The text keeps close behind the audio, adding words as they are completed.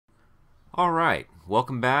Alright,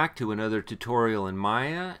 welcome back to another tutorial in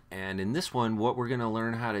Maya, and in this one what we're going to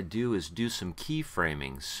learn how to do is do some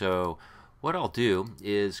keyframing. So what I'll do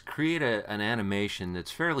is create an animation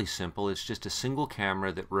that's fairly simple. It's just a single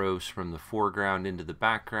camera that rows from the foreground into the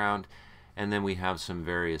background, and then we have some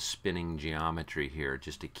various spinning geometry here,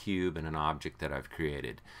 just a cube and an object that I've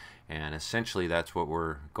created. And essentially that's what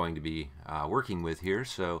we're going to be working with here.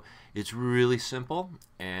 So it's really simple,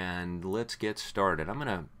 and let's get started. I'm going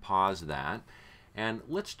to pause that and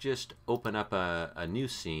let's just open up a new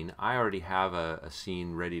scene. I already have a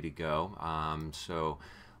scene ready to go, so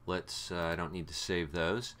let's I don't need to save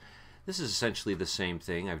those. This is essentially the same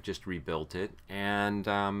thing. I've just rebuilt it, and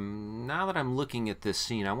now that I'm looking at this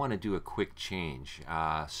scene, I want to do a quick change.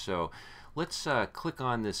 So let's click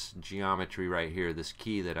on this geometry right here, this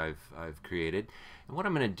key that I've created. And what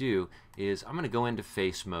I'm going to do is I'm going to go into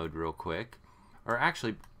face mode real quick. Or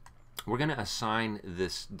actually, we're going to assign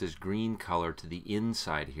this green color to the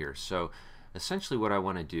inside here. So essentially what I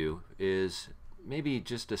want to do is maybe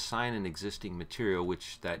just assign an existing material,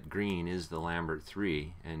 which that green is the Lambert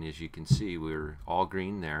 3. And as you can see, we're all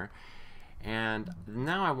green there. And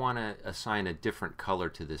now I want to assign a different color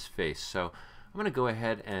to this face. So I'm going to go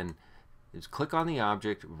ahead and click on the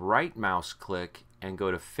object, right mouse click, and go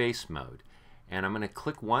to face mode. And I'm going to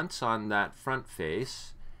click once on that front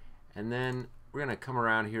face, and then we're going to come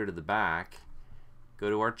around here to the back, go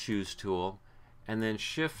to our choose tool, and then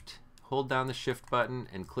hold down the shift button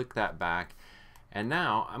and click that back. And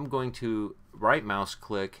now I'm going to right mouse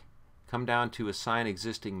click, come down to assign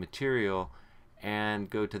existing material, and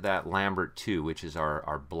go to that Lambert 2, which is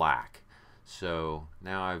our black. So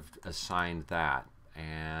now I've assigned that,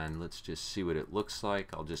 and let's just see what it looks like.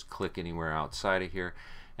 I'll just click anywhere outside of here,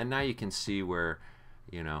 and now you can see where,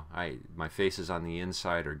 you know, my faces on the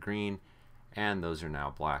inside are green, and those are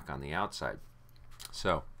now black on the outside.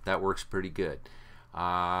 So that works pretty good.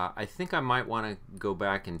 I think I might want to go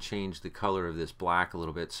back and change the color of this black a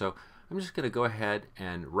little bit. So I'm just going to go ahead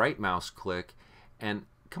and right mouse click and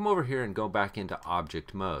come over here and go back into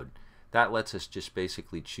object mode. That lets us just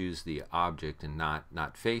basically choose the object and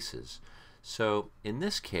not faces. So in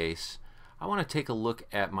this case, I want to take a look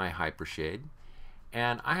at my Hypershade,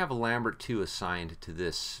 and I have a Lambert 2 assigned to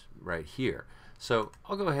this right here. So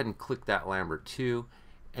I'll go ahead and click that Lambert 2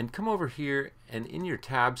 and come over here, and in your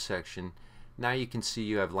tab section, now you can see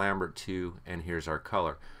you have Lambert 2, and here's our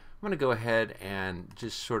color. I'm going to go ahead and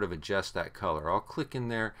just sort of adjust that color. I'll click in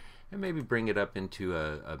there and maybe bring it up into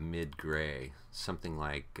a mid-gray, something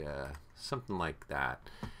like that.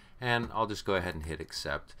 And I'll just go ahead and hit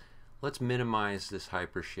accept. Let's minimize this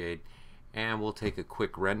Hypershade, and we'll take a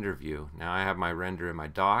quick render view. Now I have my render in my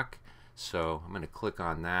dock, so I'm going to click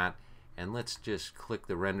on that, and let's just click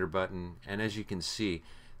the render button, and as you can see,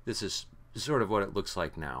 this is sort of what it looks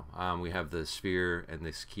like now. We have the sphere and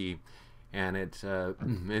this key, and it's a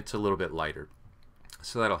little bit lighter,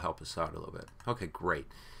 so that'll help us out a little bit. Okay, great.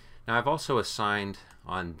 Now I've also assigned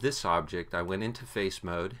on this object, I went into face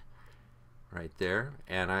mode right there,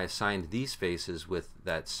 and I assigned these faces with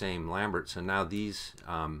that same Lambert, so now these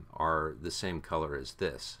are the same color as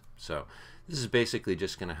this. So this is basically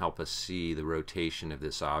just going to help us see the rotation of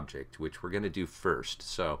this object, which we're going to do first.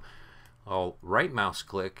 So I'll right mouse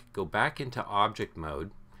click, go back into object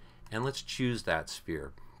mode, and let's choose that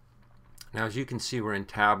sphere. Now as you can see, we're in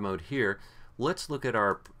tab mode here. Let's look at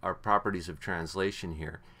our properties of translation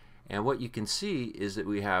here. And what you can see is that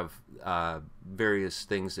we have various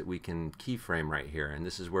things that we can keyframe right here, and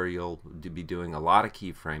this is where you'll be doing a lot of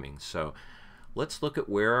keyframing. So let's look at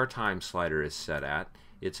where our time slider is set at.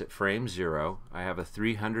 It's at frame 0. I have a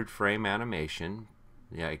 300 frame animation.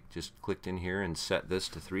 Yeah, I just clicked in here and set this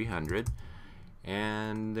to 300,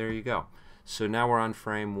 and there you go. So now we're on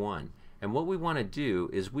frame 1, and what we want to do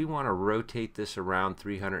is we want to rotate this around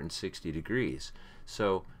 360 degrees.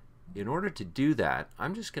 So in order to do that,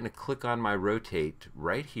 I'm just going to click on my rotate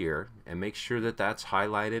right here and make sure that that's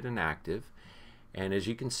highlighted and active. And as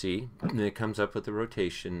you can see, it comes up with the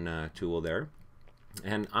rotation tool there.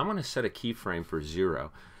 And I'm going to set a keyframe for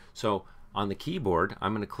 0. So on the keyboard,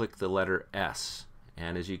 I'm going to click the letter S.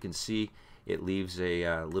 And as you can see, it leaves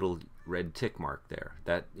a little red tick mark there.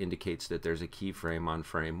 That indicates that there's a keyframe on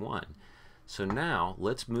frame 1. So now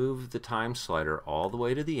let's move the time slider all the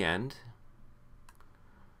way to the end.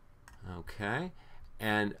 Okay,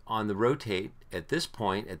 and on the rotate, at this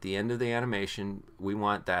point, at the end of the animation, we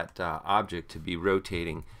want that object to be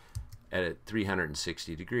rotating at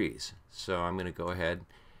 360 degrees. So I'm going to go ahead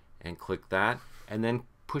and click that, and then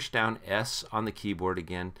push down S on the keyboard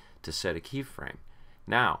again to set a keyframe.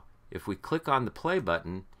 Now, if we click on the play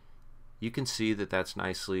button, you can see that that's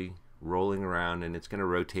nicely rolling around, and it's going to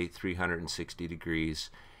rotate 360 degrees,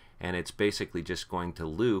 and it's basically just going to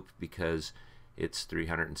loop because it's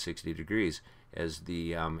 360 degrees. As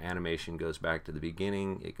the animation goes back to the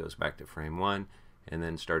beginning, it goes back to frame 1 and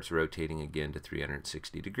then starts rotating again to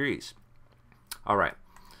 360 degrees. Alright,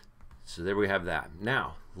 so there we have that.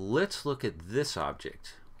 Now let's look at this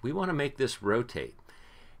object. We want to make this rotate,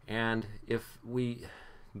 and if we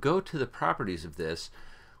go to the properties of this,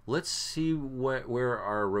 let's see where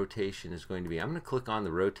our rotation is going to be. I'm going to click on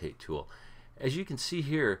the rotate tool. As you can see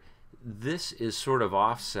here, this is sort of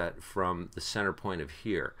offset from the center point of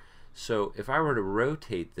here. So if I were to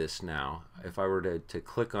rotate this now, if I were to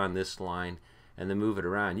click on this line and then move it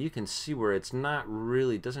around, you can see where it's not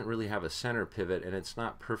really, doesn't really have a center pivot, and it's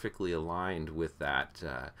not perfectly aligned with that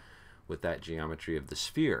geometry of the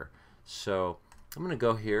sphere. So I'm going to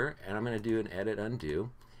go here and I'm going to do an edit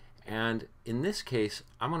undo, and in this case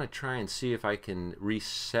I'm going to try and see if I can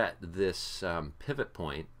reset this pivot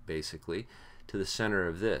point basically to the center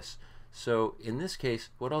of this. So in this case,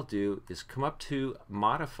 what I'll do is come up to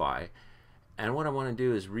modify, and what I want to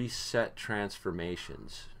do is reset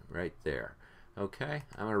transformations right there. Okay,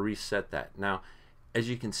 I'm going to reset that. Now as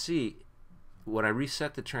you can see, when I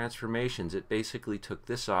reset the transformations, it basically took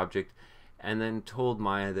this object and then told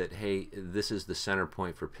Maya that, hey, this is the center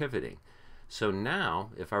point for pivoting. So now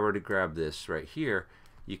if I were to grab this right here,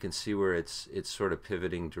 you can see where it's sort of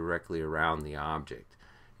pivoting directly around the object.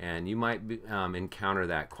 And you might encounter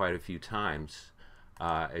that quite a few times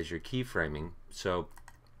as you're keyframing. So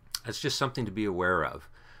that's just something to be aware of.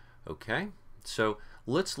 Okay, so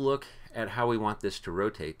let's look at how we want this to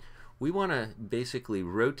rotate. We want to basically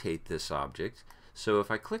rotate this object. So if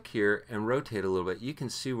I click here and rotate a little bit, you can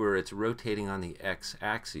see where it's rotating on the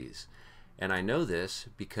x-axis. And I know this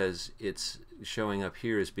because it's showing up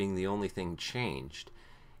here as being the only thing changed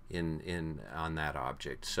on that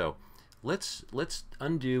object. So let's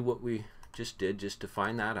undo what we just did just to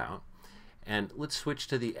find that out, and let's switch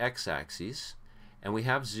to the x-axis, and we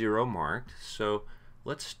have 0 marked. So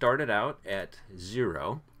let's start it out at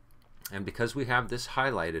 0, and because we have this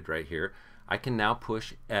highlighted right here, I can now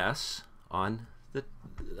push S on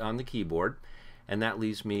the keyboard, and that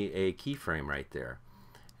leaves me a keyframe right there.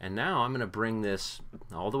 And now I'm going to bring this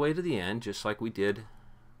all the way to the end, just like we did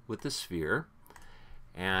with the sphere.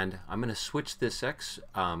 And I'm going to switch this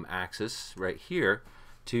x-axis right here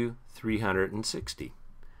to 360.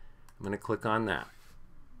 I'm going to click on that.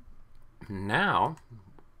 Now,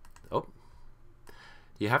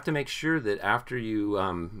 you have to make sure that after you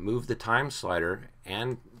move the time slider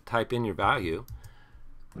and type in your value,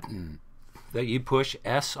 that you push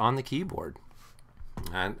S on the keyboard.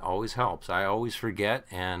 That always helps. I always forget,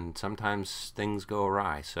 and sometimes things go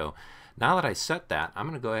awry. So now that I set that, I'm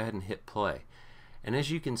going to go ahead and hit play. And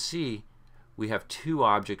as you can see, we have 2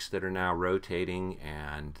 objects that are now rotating,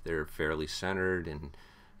 and they're fairly centered, and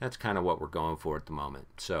that's kind of what we're going for at the moment.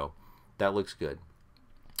 So that looks good.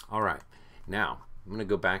 Alright, now I'm going to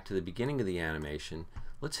go back to the beginning of the animation.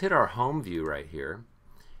 Let's hit our home view right here,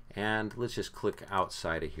 and let's just click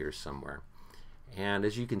outside of here somewhere. And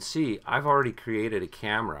as you can see, I've already created a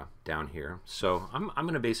camera down here, so I'm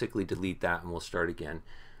going to basically delete that and we'll start again.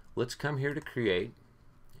 Let's come here to create,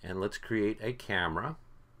 and let's create a camera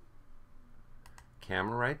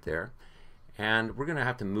right there, and we're going to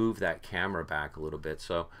have to move that camera back a little bit.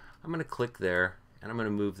 So I'm going to click there, and I'm going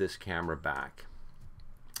to move this camera back,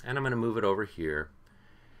 and I'm going to move it over here,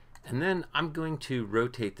 and then I'm going to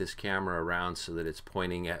rotate this camera around so that it's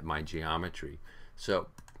pointing at my geometry. So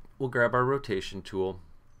we'll grab our rotation tool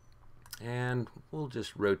and we'll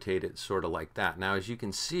just rotate it sort of like that. Now as you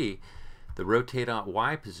can see, the rotate on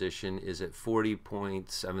Y position is at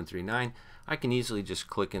 40.739. I can easily just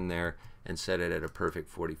click in there and set it at a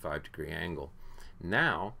perfect 45-degree angle.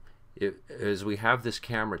 Now as we have this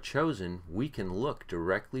camera chosen, we can look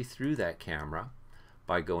directly through that camera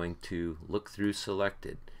by going to look through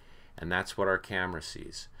selected, and that's what our camera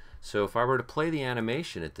sees. So if I were to play the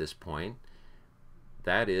animation at this point,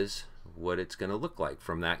 that is what it's going to look like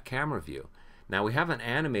from that camera view. Now we haven't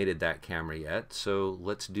animated that camera yet, so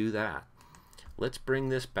let's do that. Let's bring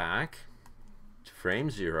this back to frame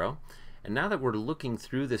 0, and now that we're looking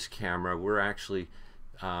through this camera, we're actually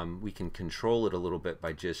we can control it a little bit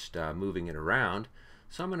by just moving it around.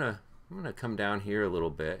 So I'm gonna come down here a little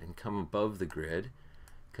bit and come above the grid,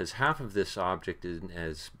 because half of this object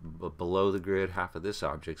is below the grid, half of this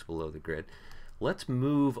object's below the grid. Let's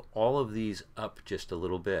move all of these up just a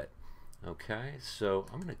little bit. Okay, so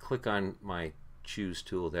I'm going to click on my choose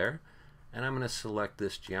tool there, and I'm going to select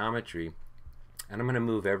this geometry, and I'm going to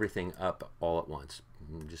move everything up all at once.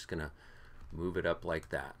 I'm just going to move it up like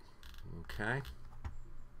that. Okay,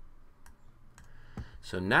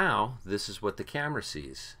 So now this is what the camera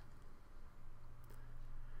sees.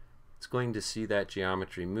 It's going to see that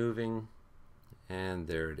geometry moving, and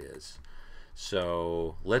there it is.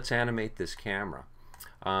 So let's animate this camera.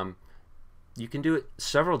 You can do it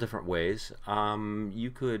several different ways.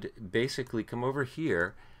 You could basically come over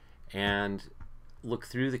here and look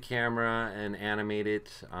through the camera and animate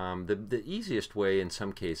it. The easiest way in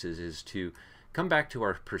some cases is to come back to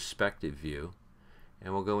our perspective view,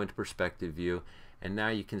 and we'll go into perspective view, and now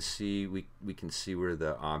you can see we can see where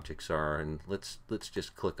the objects are, and let's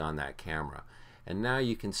just click on that camera, and now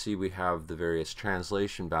you can see we have the various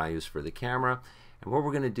translation values for the camera. And what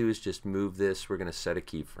we're going to do is just move this. We're going to set a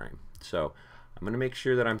keyframe. So I'm going to make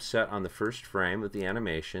sure that I'm set on the first frame of the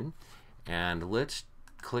animation, and let's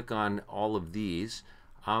click on all of these.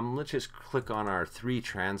 Let's just click on our 3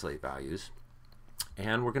 translate values,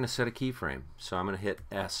 and we're going to set a keyframe. So I'm going to hit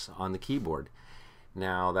S on the keyboard.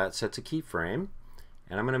 Now that sets a keyframe,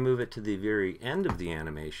 and I'm going to move it to the very end of the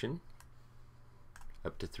animation,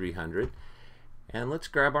 up to 300. And let's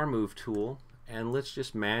grab our move tool, and let's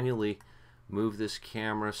just manually move this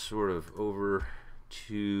camera sort of over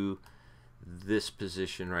to this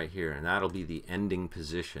position right here, and that'll be the ending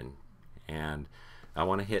position. And I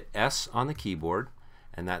want to hit S on the keyboard,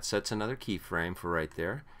 and that sets another keyframe for right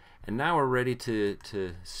there. And now we're ready to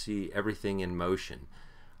see everything in motion.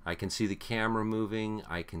 I can see the camera moving,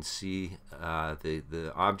 I can see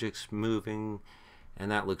the objects moving,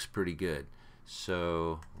 and that looks pretty good.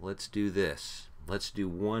 So let's do this. Let's do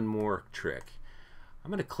one more trick. I'm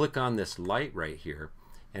going to click on this light right here,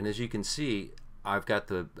 and as you can see, I've got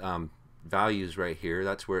the values right here.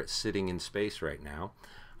 That's where it's sitting in space right now.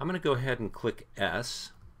 I'm going to go ahead and click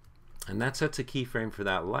S, and that sets a keyframe for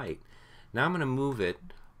that light. Now I'm going to move it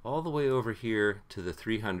all the way over here to the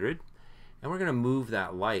 300, and we're going to move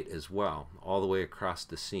that light as well all the way across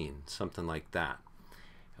the scene, something like that.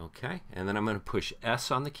 Okay, and then I'm going to push S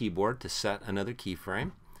on the keyboard to set another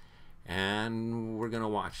keyframe, and we're going to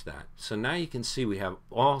watch that. So now you can see we have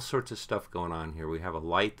all sorts of stuff going on here. We have a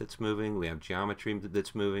light that's moving, we have geometry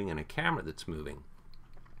that's moving, and a camera that's moving.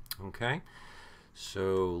 Okay,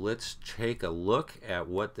 so let's take a look at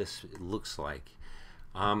what this looks like.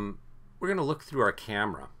 We're going to look through our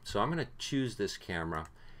camera. So I'm going to choose this camera,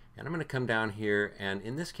 and I'm going to come down here, and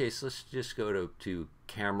in this case let's just go to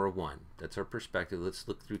camera 1. That's our perspective. Let's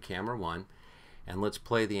look through camera 1, and let's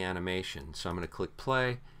play the animation. So I'm going to click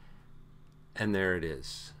play, and there it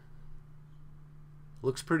is.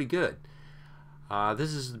 Looks pretty good.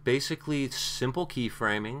 This is basically simple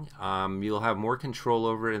keyframing. You'll have more control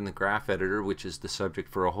over it in the graph editor, which is the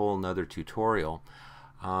subject for a whole nother tutorial.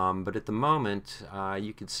 But at the moment,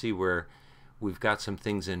 you can see where we've got some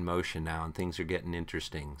things in motion now, and things are getting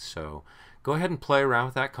interesting. So go ahead and play around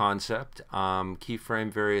with that concept.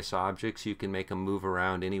 Keyframe various objects. You can make them move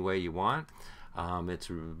around any way you want.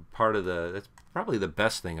 It's part of that's probably the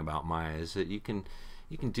best thing about Maya, is that you can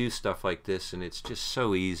do stuff like this, and it's just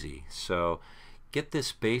so easy. So get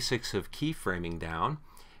this basics of keyframing down,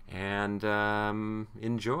 and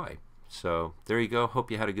enjoy. So there you go.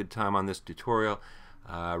 Hope you had a good time on this tutorial.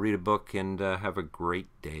 Read a book and have a great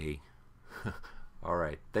day. All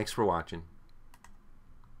right, thanks for watching.